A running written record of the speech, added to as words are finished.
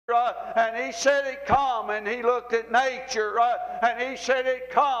And he said it come, and he looked at nature, and he said it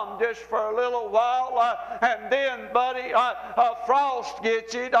come just for a little while, and then, buddy, frost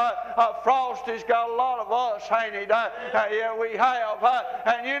gets it. Frost has got a lot of us, ain't it? Yeah, we have.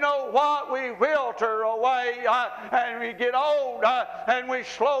 And you know what? We wilter away, and we get old, and we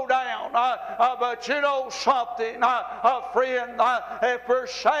slow down. But you know something, friend, if we're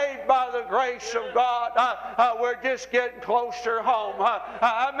saved by the grace of God, we're just getting closer home.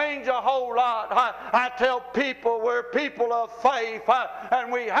 That means a whole lot. I tell people we're people of faith,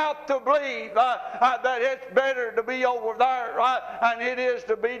 and we have to believe that it's better to be over there than it is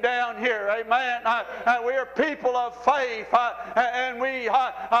to be down here. Amen. We're people of faith, and we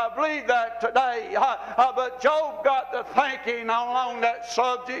believe that today. But Job got to thinking along that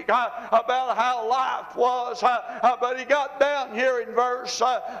subject about how life was. But he got down here in verse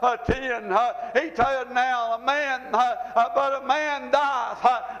 10. He said, now but a man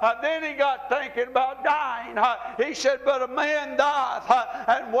dieth. Then he got thinking about dying. He said, but a man dieth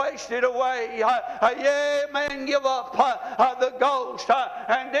and wasted away. Yea, man give up the ghost.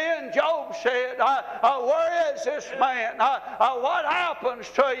 And then Job said, where is this man? What happens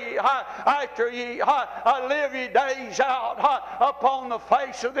to ye after ye live your days out upon the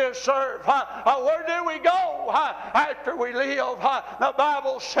face of this earth? Where do we go after we live? The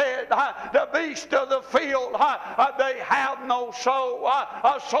Bible said, the beasts of the field, they have no soul,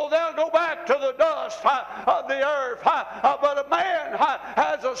 so they'll go back to the dust of the earth. But a man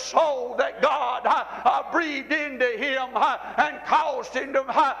has a soul that God breathed into him and caused him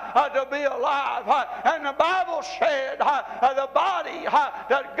to be alive. And the Bible said the body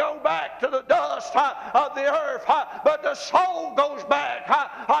that go back to the dust of the earth, but the soul goes back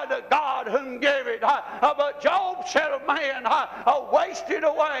to God whom gave it. But Job said, a man wasted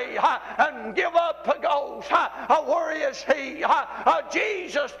away and give up the ghost. Where is he?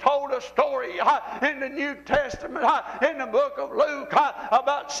 Jesus told a story in the New Testament, in the book of Luke,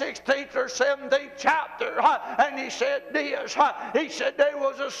 about 16th or 17th chapter, and he said this. He said there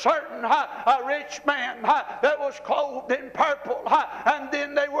was a certain rich man that was clothed in purple, and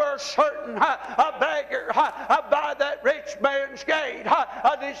then there were a certain beggar by that rich man's gate,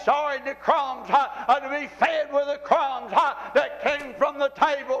 desiring the crumbs, to be fed with the crumbs that came from the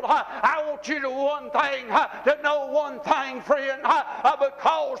table. I want you to know one thing, friend,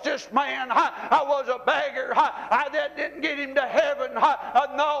 because this man was a beggar, that didn't get him to heaven.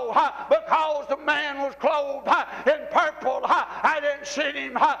 No, because the man was clothed in purple, I didn't send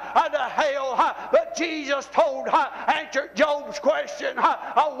him to hell. But Jesus answered Job's question.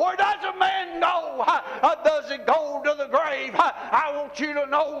 Where does a man go? Does he go to the grave? I want you to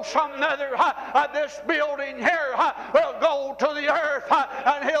know something other. This building here will go to the earth,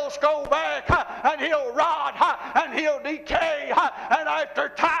 and he'll go back, and he'll rot, and he'll decay, and after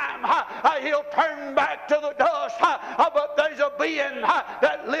time he'll turn back to the dust. But there's a being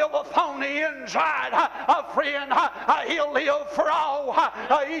that liveth on the inside, friend. He'll live for all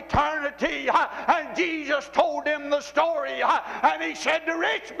eternity. And Jesus told him the story, and he said the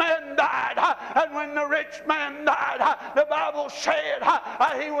rich man died, and when the rich man died, the Bible said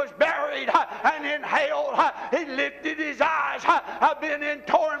he was buried, and in hell he lifted his eyes. I've been in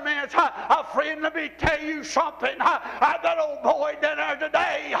torments. Friend, let me tell you something. That old boy down there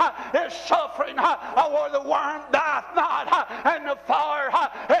today is suffering where the worm dieth not, and the fire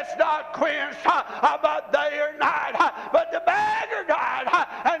it's not quenched by day or night. But the beggar died,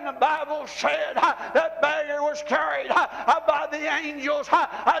 and the Bible said that beggar was carried by the angels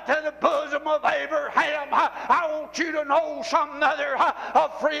to the bosom of Abraham. I want you to know something other,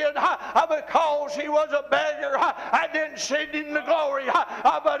 friend, because he was a beggar, I didn't send him to glory,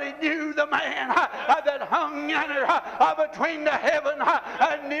 but he knew the man that hung yonder between the heaven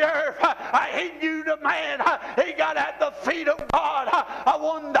and the earth. He knew the man. He got at the feet of God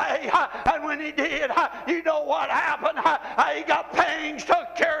one day, and when he did, you know what happened? He got things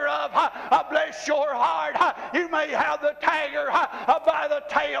took care of. Bless your heart. You may have the tiger by the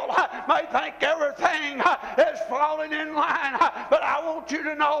tail, may think everything is falling in line, but I want you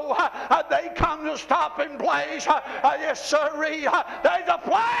to know they come to stopping place. Yes, sirree. There's a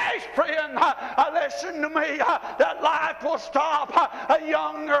place, friend. Listen to me. That life will stop.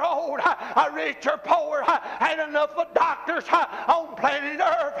 Young or old, rich or poor, ain't enough of doctors on planet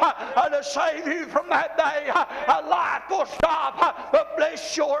Earth to save you from that day. Life will stop. But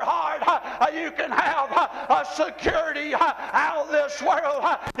bless your heart. You can have a security out of this world.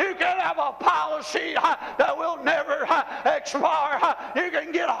 You can have a policy that will never expire. You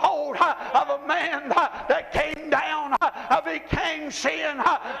can get a hold of a man that came down became sin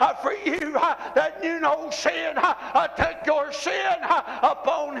for you, that knew no sin, took your sin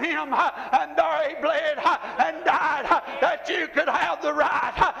upon him, and there he bled and died, that you could have the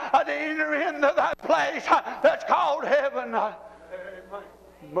right to enter into that place that's called heaven.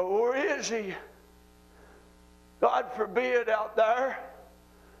 But where is he? God forbid out there,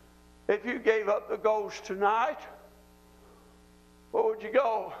 if you gave up the ghost tonight, where would you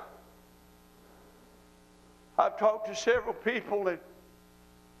go? I've talked to several people that,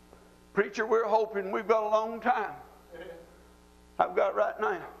 preacher, we're hoping we've got a long time. I've got right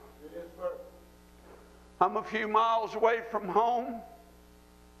now. I'm a few miles away from home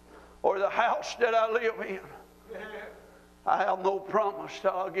or the house that I live in. I have no promise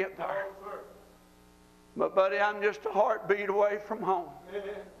till I'll get there. But buddy, I'm just a heartbeat away from home.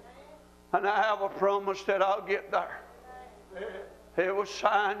 And I have a promise that I'll get there. It was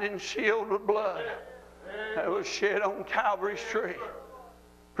signed and sealed with blood. It was shed on Calvary's tree.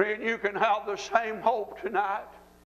 Praying you can have the same hope tonight.